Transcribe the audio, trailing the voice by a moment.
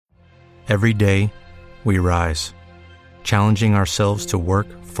Every day, we rise, challenging ourselves to work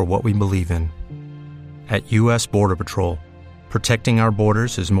for what we believe in. At U.S. Border Patrol, protecting our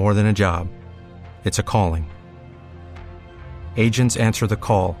borders is more than a job. It's a calling. Agents answer the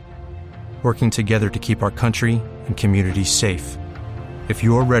call, working together to keep our country and communities safe. If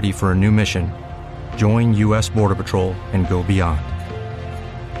you are ready for a new mission, join U.S. Border Patrol and go beyond.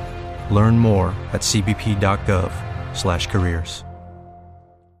 Learn more at cbp.gov/careers.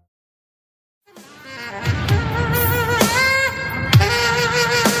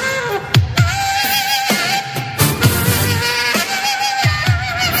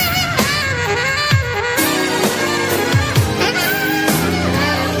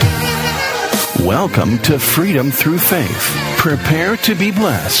 Welcome to Freedom Through Faith. Prepare to be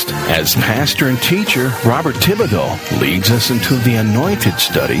blessed as pastor and teacher Robert Thibodeau leads us into the anointed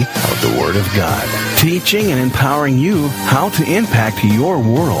study of the Word of God, teaching and empowering you how to impact your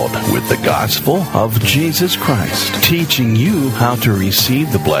world with the gospel of Jesus Christ, teaching you how to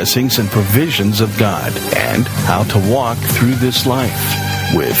receive the blessings and provisions of God and how to walk through this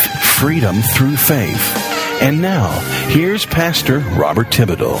life with freedom through faith. And now, here's Pastor Robert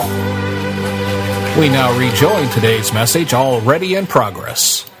Thibodeau. We now rejoin today's message, already in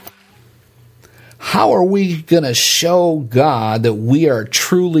progress. How are we going to show God that we are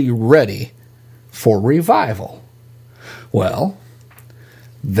truly ready for revival? Well,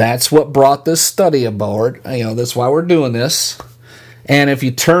 that's what brought this study aboard. That's why we're doing this. And if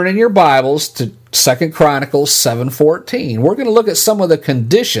you turn in your Bibles to 2 Chronicles 7:14, we're going to look at some of the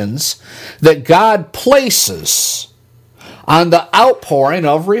conditions that God places on the outpouring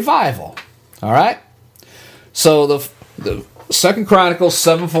of revival. All right? So the 2 Chronicles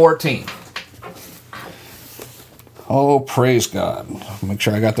 7:14. Oh, praise God. Make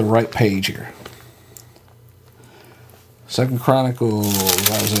sure I got the right page here. 2 Chronicles,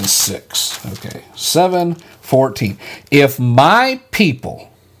 I was in 6. Okay. 7:14. If my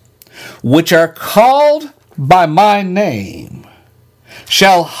people, which are called by my name,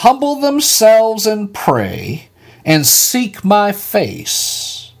 shall humble themselves and pray, and seek my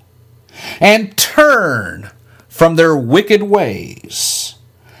face, and turn from their wicked ways,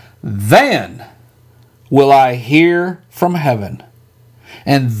 then will I hear from heaven,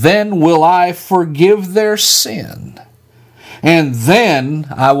 and then will I forgive their sin, and then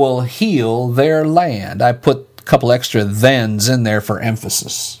I will heal their land. I put a couple extra thens in there for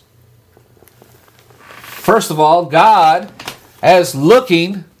emphasis. First of all, God is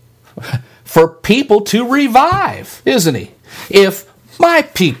looking for people to revive, isn't He? If my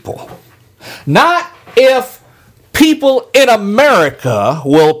people, not if people in America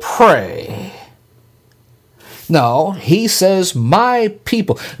will pray. No, He says, my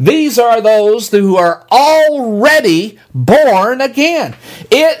people. These are those who are already born again.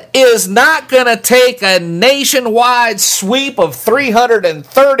 It is not going to take a nationwide sweep of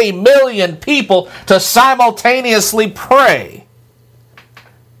 330 million people to simultaneously pray.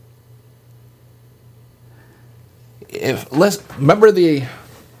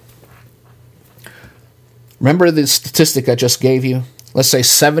 Remember the statistic I just gave you? Let's say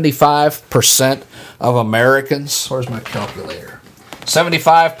 75% of Americans, where's my calculator?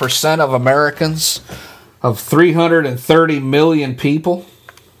 75% of Americans, of 330 million people,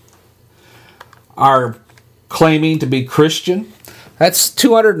 are claiming to be Christian. That's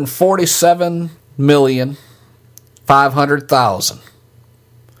 247,500,000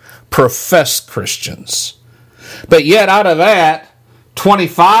 professed Christians. But yet out of that,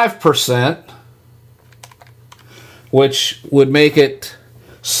 25%, which would make it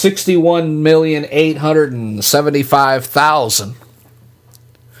 61,875,000,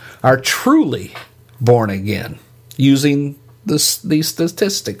 are truly born again, using these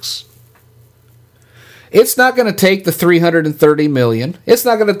statistics. It's not going to take the 330 million. It's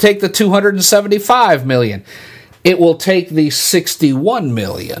not going to take the 275 million. It will take the 61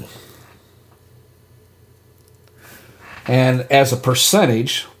 million. And as a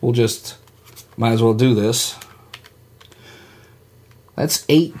percentage, might as well do this. That's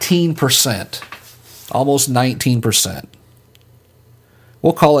 18%, almost 19%.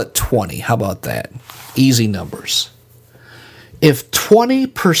 We'll call it 20. How about that? Easy numbers. If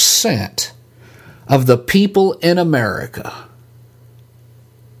 20% of the people in America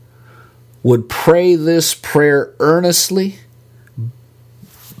would pray this prayer earnestly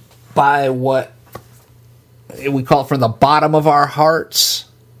by what we call it from the bottom of our hearts,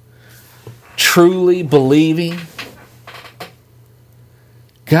 truly believing,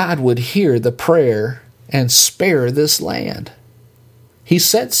 God would hear the prayer and spare this land. He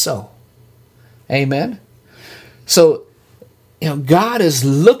said so. Amen? So, God is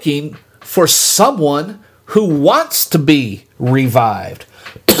looking for someone who wants to be revived.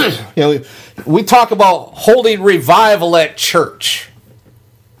 We talk about holding revival at church.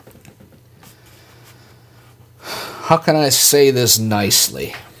 How can I say this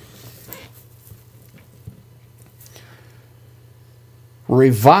nicely?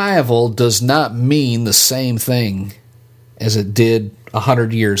 Revival does not mean the same thing as it did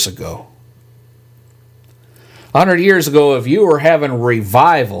 100 years ago. 100 years ago, if you were having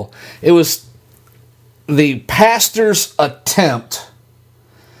revival, it was the pastor's attempt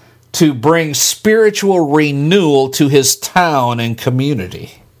to bring spiritual renewal to his town and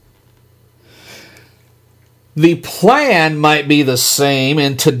community. The plan might be the same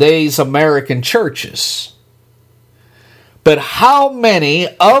in today's American churches. But how many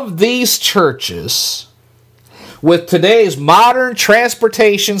of these churches, with today's modern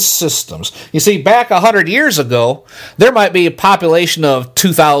transportation systems, you see, back 100 years ago, there might be a population of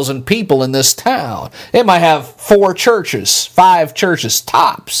 2,000 people in this town. It might have 4 churches, 5 churches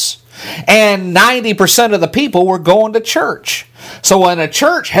tops. And 90% of the people were going to church. So when a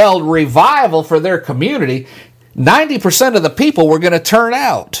church held revival for their community, 90% of the people were going to turn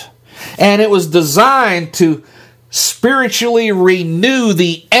out. And it was designed to spiritually renew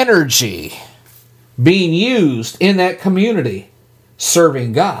the energy being used in that community,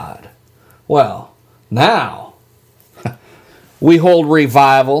 serving God. Well, now we hold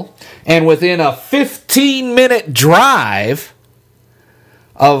revival, and within a 15-minute drive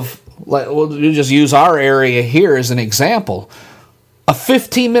of, we'll just use our area here as an example, a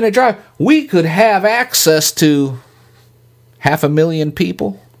 15-minute drive, we could have access to 500,000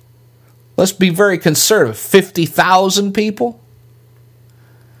 people. Let's be very conservative, 50,000 people.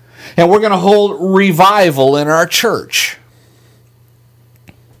 And we're going to hold revival in our church.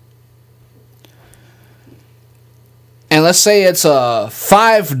 And let's say it's a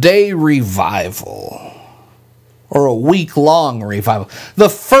 5-day revival or a week-long revival. The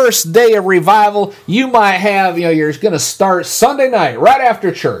first day of revival, you might have, you're going to start Sunday night right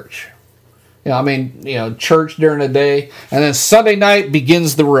after church. Church during the day, and then Sunday night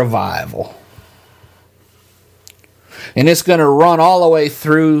begins the revival. And it's going to run all the way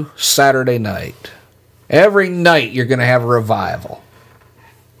through Saturday night. Every night you're going to have a revival.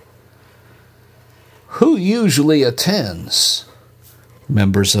 Who usually attends?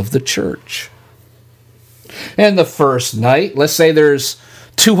 Members of the church. And the first night, let's say there's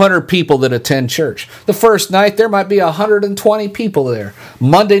 200 people that attend church. The first night there might be 120 people there.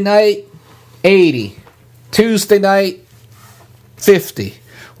 Monday night, 80. Tuesday night, 50.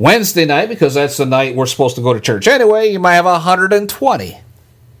 Wednesday night, because that's the night we're supposed to go to church anyway, you might have 120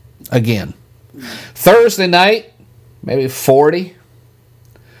 again. Thursday night, maybe 40.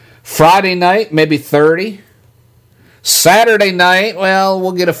 Friday night, maybe 30. Saturday night, well,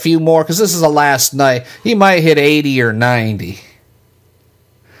 we'll get a few more because this is the last night. You might hit 80 or 90.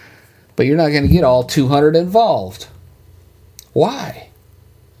 But you're not going to get all 200 involved. Why?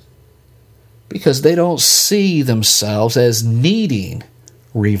 Because they don't see themselves as needing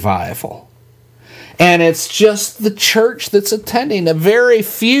revival. And it's just the church that's attending. A very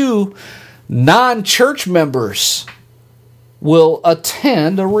few non-church members will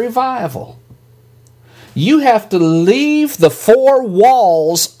attend a revival. You have to leave the 4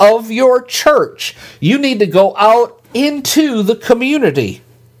 walls of your church. You need to go out into the community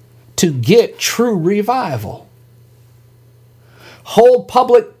to get true revival. Hold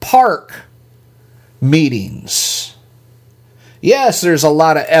public park meetings. Yes, there's a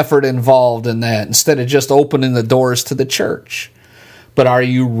lot of effort involved in that instead of just opening the doors to the church. But are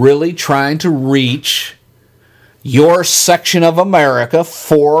you really trying to reach your section of America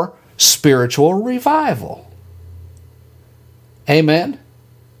for spiritual revival? Amen?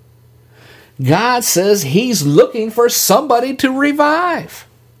 God says He's looking for somebody to revive.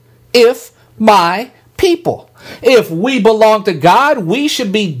 If my people. If we belong to God, we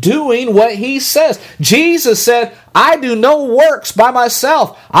should be doing what He says. Jesus said, I do no works by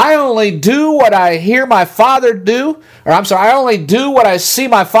myself. I only do what I hear my Father do. I only do what I see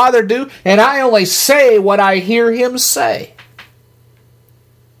my Father do, and I only say what I hear Him say.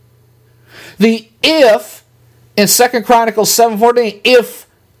 The if in 2 Chronicles 7:14, if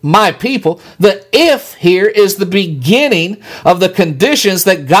my people, the if here is the beginning of the conditions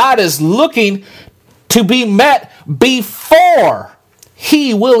that God is looking to be met before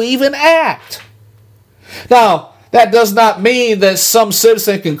He will even act. Now, that does not mean that some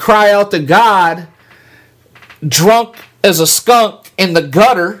citizen can cry out to God drunk as a skunk in the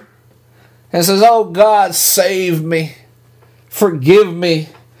gutter and says, oh God, save me, forgive me,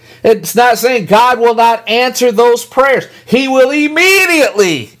 It's not saying God will not answer those prayers. He will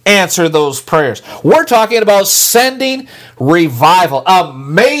immediately answer those prayers. We're talking about sending revival, a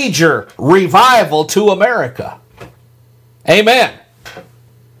major revival to America. Amen.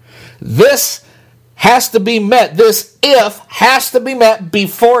 This has to be met. This if has to be met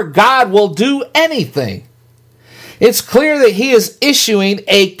before God will do anything. It's clear that he is issuing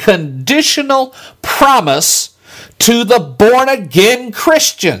a conditional promise to the born-again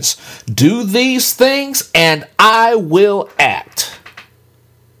Christians. Do these things and I will act.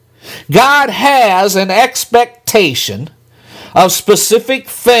 God has an expectation of specific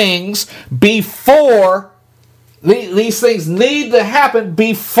things before these things need to happen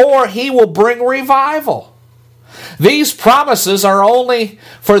before he will bring revival. These promises are only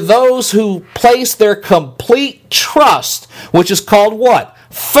for those who place their complete trust, which is called what?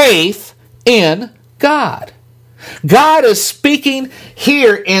 Faith in God. God is speaking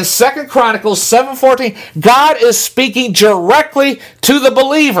here in 2 Chronicles 7:14. God is speaking directly to the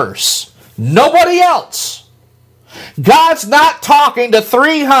believers. Nobody else. God's not talking to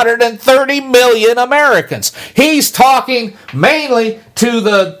 330 million Americans. He's talking mainly to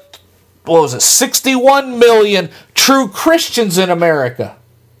the, 61 million true Christians in America.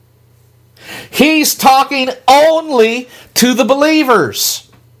 He's talking only to the believers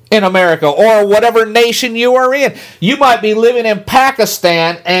in America, or whatever nation you are in. You might be living in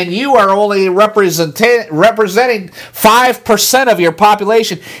Pakistan and you are only representing 5% of your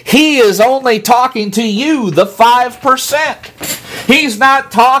population. He is only talking to you, the 5%. He's not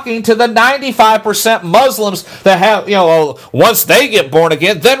talking to the 95% Muslims that have, once they get born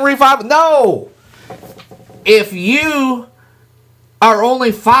again, then revival. No! If you are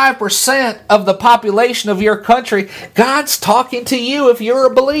only 5% of the population of your country, God's talking to you if you're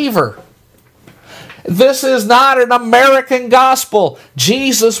a believer. This is not an American gospel.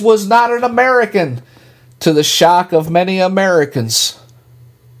 Jesus was not an American, to the shock of many Americans.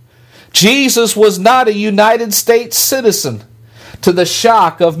 Jesus was not a United States citizen, to the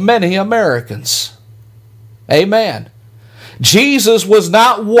shock of many Americans. Amen. Jesus was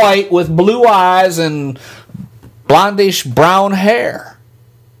not white with blue eyes and blondish brown hair.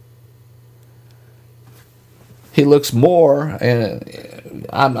 He looks more, and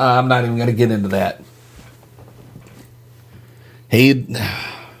I'm not even going to get into that.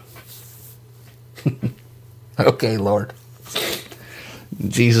 Okay, Lord.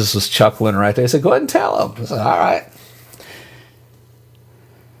 Jesus was chuckling right there. He said, go ahead and tell him. I said, all right.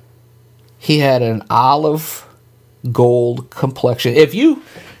 He had an olive gold complexion. If you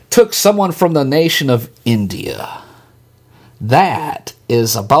took someone from the nation of India, that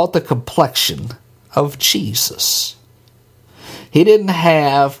is about the complexion of Jesus. He didn't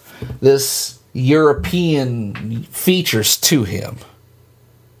have this European features to him.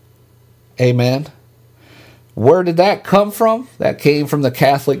 Amen. Where did that come from? That came from the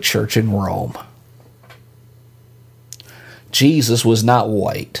Catholic Church in Rome. Jesus was not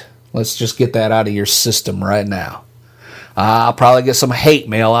white. Let's just get that out of your system right now. I'll probably get some hate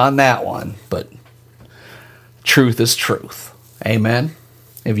mail on that one, but truth is truth. Amen.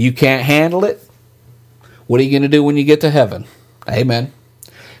 If you can't handle it, what are you going to do when you get to heaven? Amen.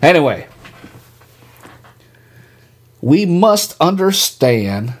 Anyway, we must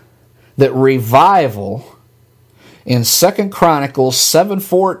understand that revival in 2 Chronicles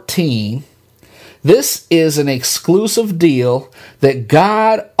 7:14, this is an exclusive deal that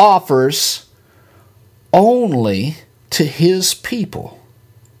God offers only to his people.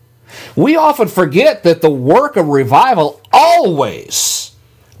 We often forget that the work of revival always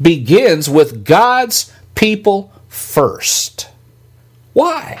begins with God's people first.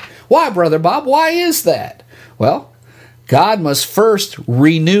 Why? Why, Brother Bob? Why is that? Well, God must first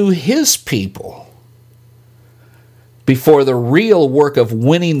renew his people before the real work of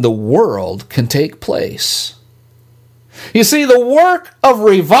winning the world can take place. You see, the work of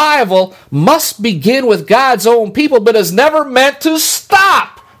revival must begin with God's own people, but is never meant to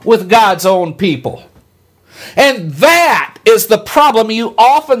stop with God's own people. And that is the problem you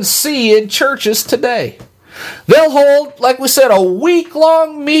often see in churches today. They'll hold, like we said, a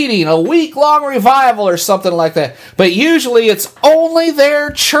week-long meeting, a week-long revival or something like that. But usually it's only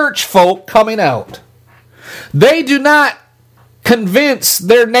their church folk coming out. They do not convince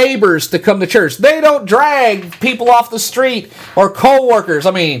their neighbors to come to church. They don't drag people off the street or co-workers.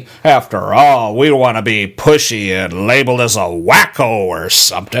 I mean, after all, we don't want to be pushy and labeled as a wacko or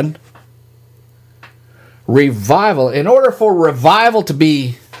something. Revival, in order for revival to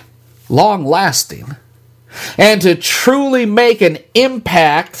be long-lasting and to truly make an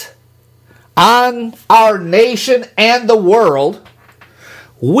impact on our nation and the world,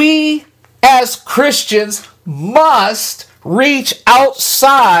 we as Christians must reach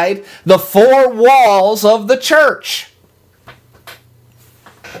outside the four walls of the church.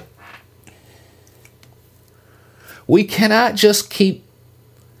 We cannot just keep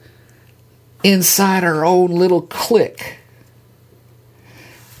inside our own little clique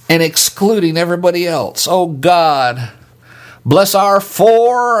and excluding everybody else. Oh God, bless our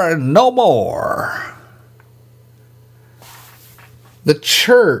four and no more. The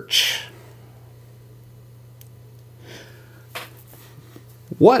church.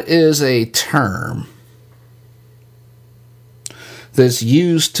 What is a term that's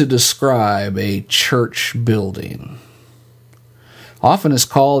used to describe a church building? Often it's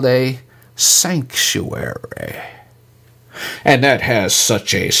called a sanctuary. And that has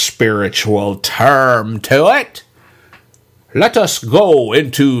such a spiritual term to it. Let us go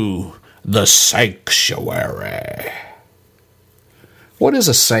into the sanctuary. What is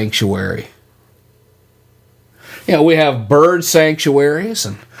a sanctuary? You know, we have bird sanctuaries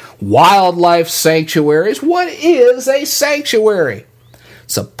and wildlife sanctuaries. What is a sanctuary?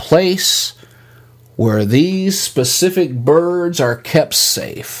 It's a place where these specific birds are kept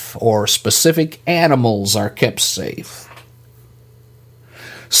safe, or specific animals are kept safe.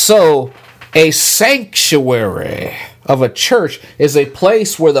 So, a sanctuary of a church is a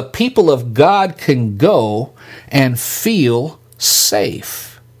place where the people of God can go and feel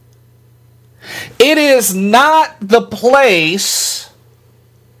safe. It is not the place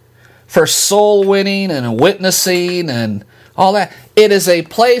for soul winning and witnessing and all that. It is a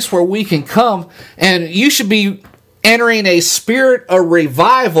place where we can come, and you should be entering a spirit of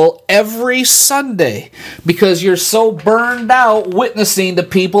revival every Sunday because you're so burned out witnessing to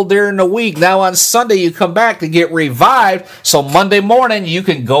people during the week. Now on Sunday you come back to get revived, so Monday morning you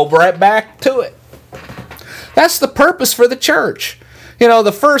can go right back to it. That's the purpose for the church. You know,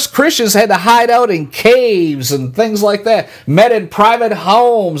 the first Christians had to hide out in caves and things like that, met in private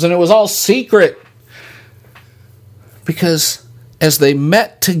homes, and it was all secret. Because as they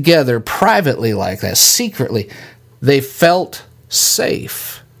met together privately like that, secretly, they felt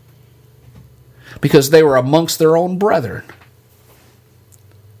safe. Because they were amongst their own brethren.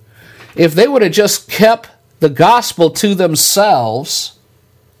 If they would have just kept the gospel to themselves,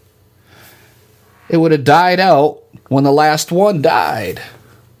 it would have died out when the last one died.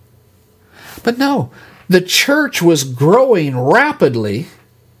 But no, the church was growing rapidly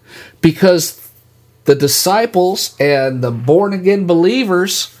because the disciples and the born-again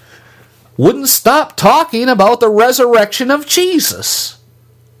believers wouldn't stop talking about the resurrection of Jesus.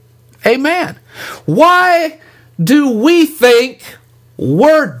 Amen. Why do we think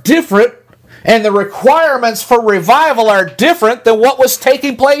we're different and the requirements for revival are different than what was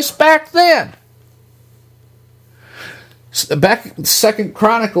taking place back then? Back 2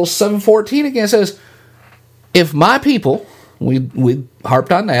 Chronicles 7:14 again says, if my people, we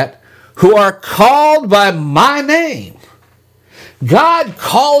harped on that, who are called by my name, God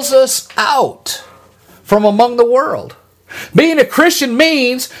calls us out from among the world. Being a Christian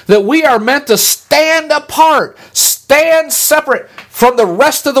means that we are meant to stand apart, stand separate from the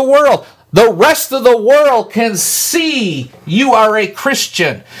rest of the world. The rest of the world can see you are a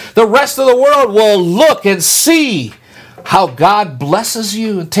Christian. The rest of the world will look and see how God blesses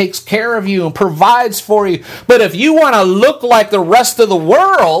you and takes care of you and provides for you. But if you want to look like the rest of the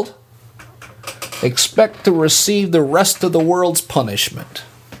world, expect to receive the rest of the world's punishment.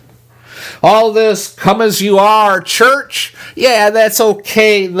 All this come as you are church, yeah, that's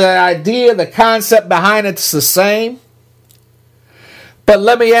okay. The idea, the concept behind it's the same. But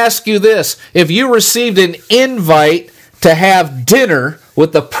let me ask you this. If you received an invite to have dinner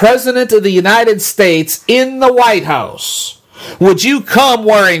with the President of the United States in the White House, would you come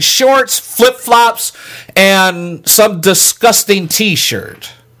wearing shorts, flip-flops, and some disgusting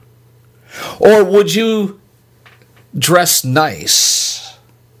t-shirt? Or would you dress nice?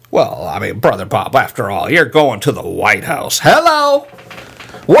 Well, I mean, Brother Bob, after all, you're going to the White House. Hello!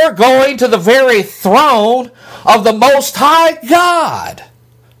 We're going to the very throne of the Most High God.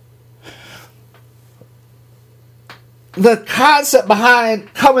 The concept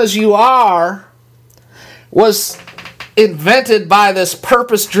behind come as you are was invented by this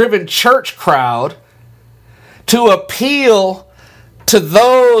purpose-driven church crowd to appeal to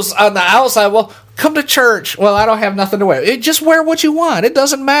those on the outside. Well, come to church. Well, I don't have nothing to wear. Just wear what you want. It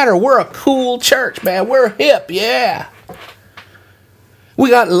doesn't matter. We're a cool church, man. We're hip, yeah. We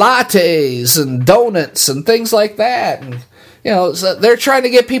got lattes and donuts and things like that. And, you know, so they're trying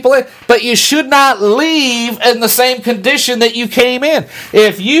to get people in. But you should not leave in the same condition that you came in.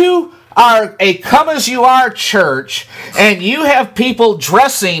 If you are a come-as-you-are church, and you have people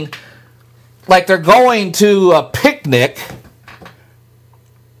dressing like they're going to a picnic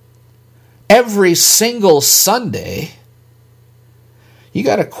every single Sunday, you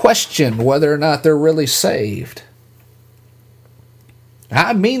got to question whether or not they're really saved.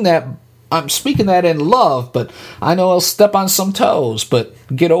 I mean that, I'm speaking that in love, but I know I'll step on some toes, but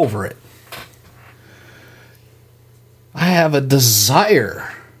get over it. I have a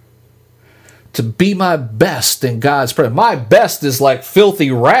desire to be my best in God's presence. My best is like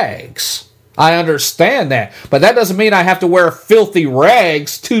filthy rags. I understand that, but that doesn't mean I have to wear filthy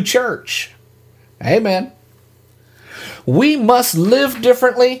rags to church. Amen. We must live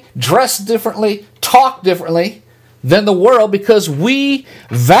differently, dress differently, talk differently than the world because we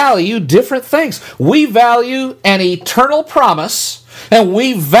value different things. We value an eternal promise, and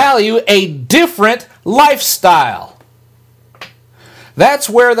we value a different lifestyle. That's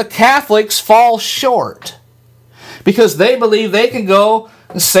where the Catholics fall short, because they believe they can go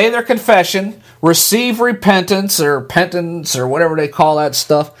and say their confession, receive repentance or penance or whatever they call that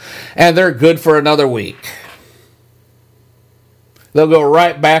stuff, and they're good for another week. They'll go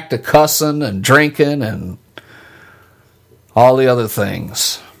right back to cussing and drinking and all the other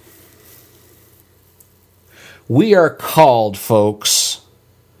things. We are called, folks,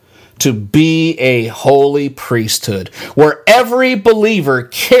 to be a holy priesthood where every believer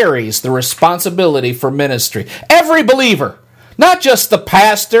carries the responsibility for ministry. Every believer. Not just the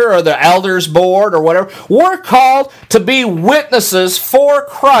pastor or the elders board or whatever. We're called to be witnesses for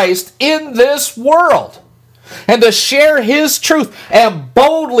Christ in this world and to share His truth and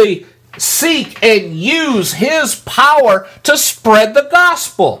boldly seek and use His power to spread the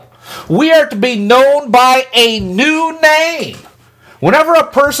gospel. We are to be known by a new name. Whenever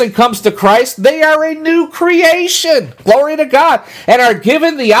a person comes to Christ, they are a new creation. Glory to God. And are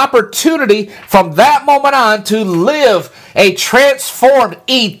given the opportunity from that moment on to live a transformed,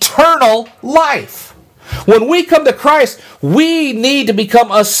 eternal life. When we come to Christ, we need to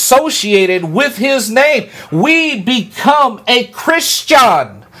become associated with His name. We become a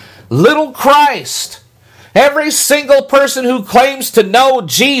Christian, little Christ. Every single person who claims to know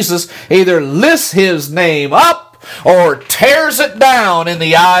Jesus either lifts His name up or tears it down in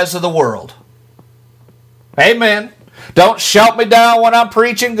the eyes of the world. Amen. Don't shout me down when I'm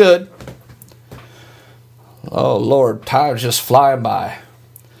preaching good. Oh, Lord, time's just flying by.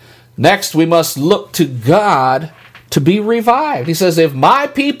 Next, we must look to God to be revived. He says, if my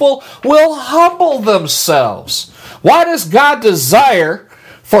people will humble themselves. Why does God desire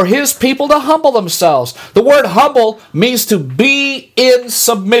for His people to humble themselves? The word humble means to be in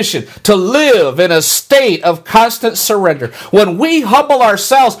submission, to live in a state of constant surrender. When we humble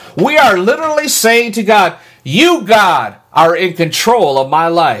ourselves, we are literally saying to God, you, God, are in control of my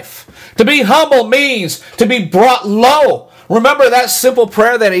life. To be humble means to be brought low. Remember that simple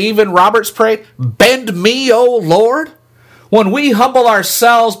prayer that even Roberts prayed? Bend me, O Lord. When we humble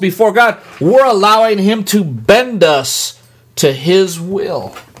ourselves before God, we're allowing Him to bend us to His will.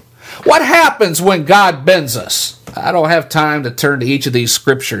 What happens when God bends us? I don't have time to turn to each of these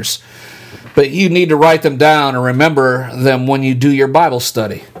scriptures, but you need to write them down and remember them when you do your Bible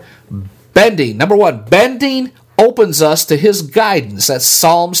study. Bending. Number one, bending opens us to His guidance. That's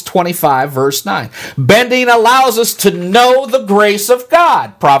Psalms 25, verse 9. Bending allows us to know the grace of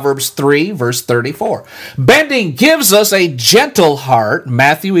God. Proverbs 3, verse 34. Bending gives us a gentle heart.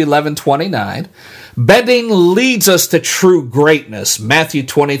 Matthew 11, 29. Bending leads us to true greatness. Matthew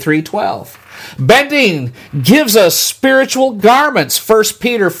 23, 12. Bending gives us spiritual garments. 1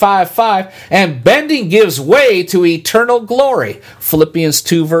 Peter 5, 5. And bending gives way to eternal glory. Philippians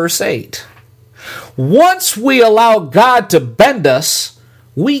 2, verse 8. Once we allow God to bend us,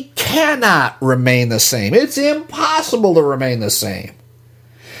 we cannot remain the same. It's impossible to remain the same.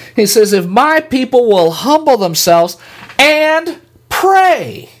 He says, if my people will humble themselves and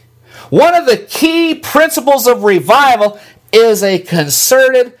pray. One of the key principles of revival is a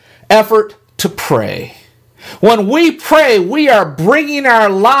concerted effort to pray. When we pray, we are bringing our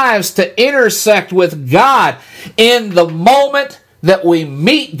lives to intersect with God in the moment that we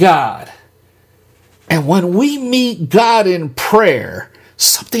meet God. And when we meet God in prayer,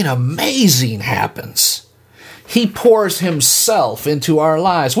 something amazing happens. He pours Himself into our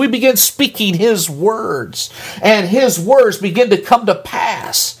lives. We begin speaking His words, and His words begin to come to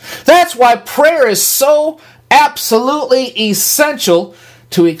pass. That's why prayer is so absolutely essential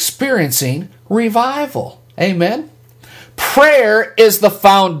to experiencing revival. Amen? Prayer is the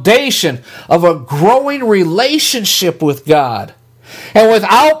foundation of a growing relationship with God. And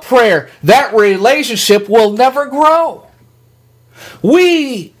without prayer, that relationship will never grow.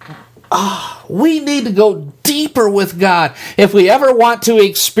 We We need to go deeper with God if we ever want to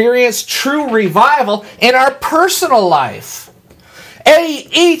experience true revival in our personal life.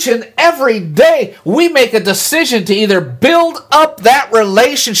 Each and every day, we make a decision to either build up that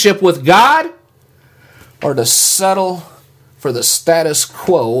relationship with God or to settle for the status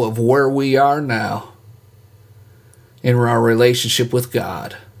quo of where we are now in our relationship with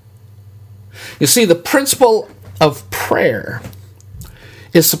God. You see, the principle of prayer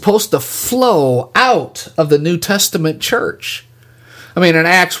is supposed to flow out of the New Testament church. I mean, in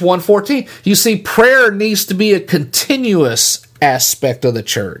Acts 1:14, you see prayer needs to be a continuous aspect of the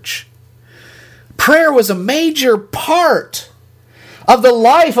church. Prayer was a major part of the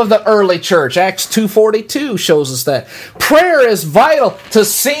life of the early church. Acts 2:42 shows us that. Prayer is vital to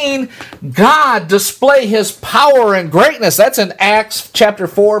seeing God display His power and greatness. That's in Acts chapter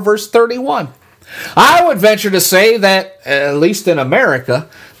 4, verse 31. I would venture to say that, at least in America,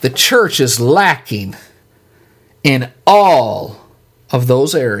 the church is lacking in all of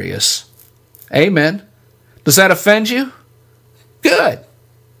those areas. Amen. Does that offend you? Good.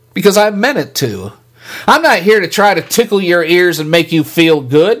 Because I meant it to. I'm not here to try to tickle your ears and make you feel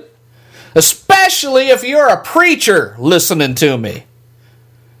good. Especially if you're a preacher listening to me.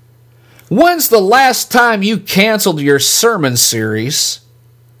 When's the last time you canceled your sermon series?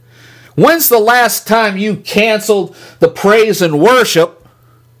 When's the last time you canceled the praise and worship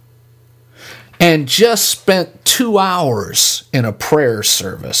and just spent 2 hours in a prayer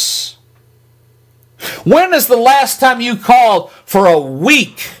service? When is the last time you called for a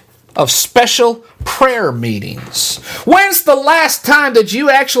week of special prayer meetings? When's the last time that you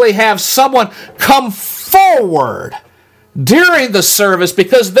actually have someone come forward during the service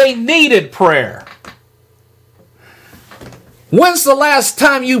because they needed prayer? When's the last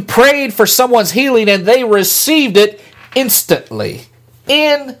time you prayed for someone's healing and they received it instantly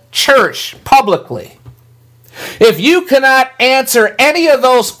in church, publicly? If you cannot answer any of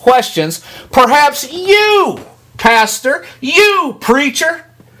those questions, perhaps you, pastor, you, preacher,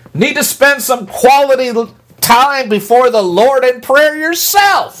 need to spend some quality time before the Lord in prayer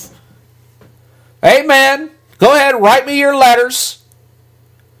yourself. Amen. Go ahead, write me your letters.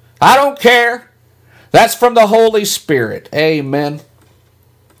 I don't care. That's from the Holy Spirit. Amen.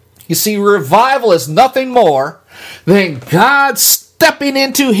 You see, revival is nothing more than God stepping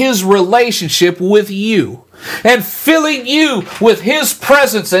into His relationship with you and filling you with His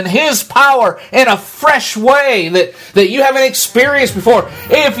presence and His power in a fresh way that you haven't experienced before.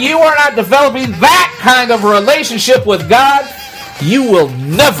 If you are not developing that kind of relationship with God, you will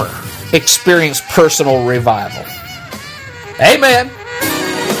never experience personal revival. Amen.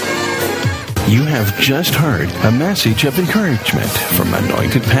 You have just heard a message of encouragement from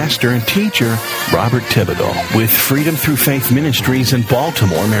anointed pastor and teacher Robert Thibodeau with Freedom Through Faith Ministries in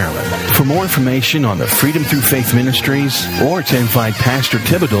Baltimore, Maryland. For more information on the Freedom Through Faith Ministries or to invite Pastor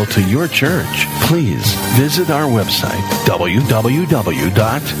Thibodeau to your church, please visit our website, www.ftfm.org.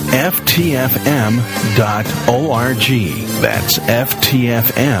 That's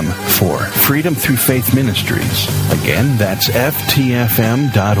FTFM for Freedom Through Faith Ministries. Again, that's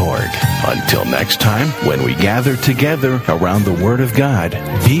FTFM.org. Until next time, when we gather together around the Word of God,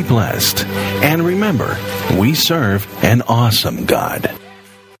 be blessed. And remember, we serve an awesome God.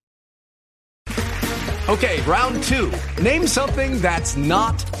 Okay, round 2. Name something that's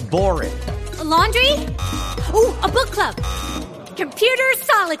not boring. A laundry? Ooh, a book club. Computer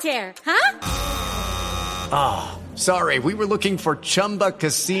solitaire, huh? Ah, sorry, we were looking for Chumba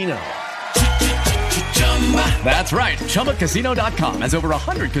Casino. That's right. ChumbaCasino.com has over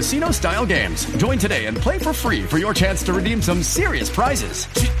 100 casino-style games. Join today and play for free for your chance to redeem some serious prizes.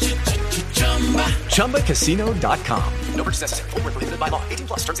 ChumbaCasino.com. No purchase necessary. Void where prohibited by law. 18+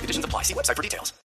 terms and conditions apply. See website for details.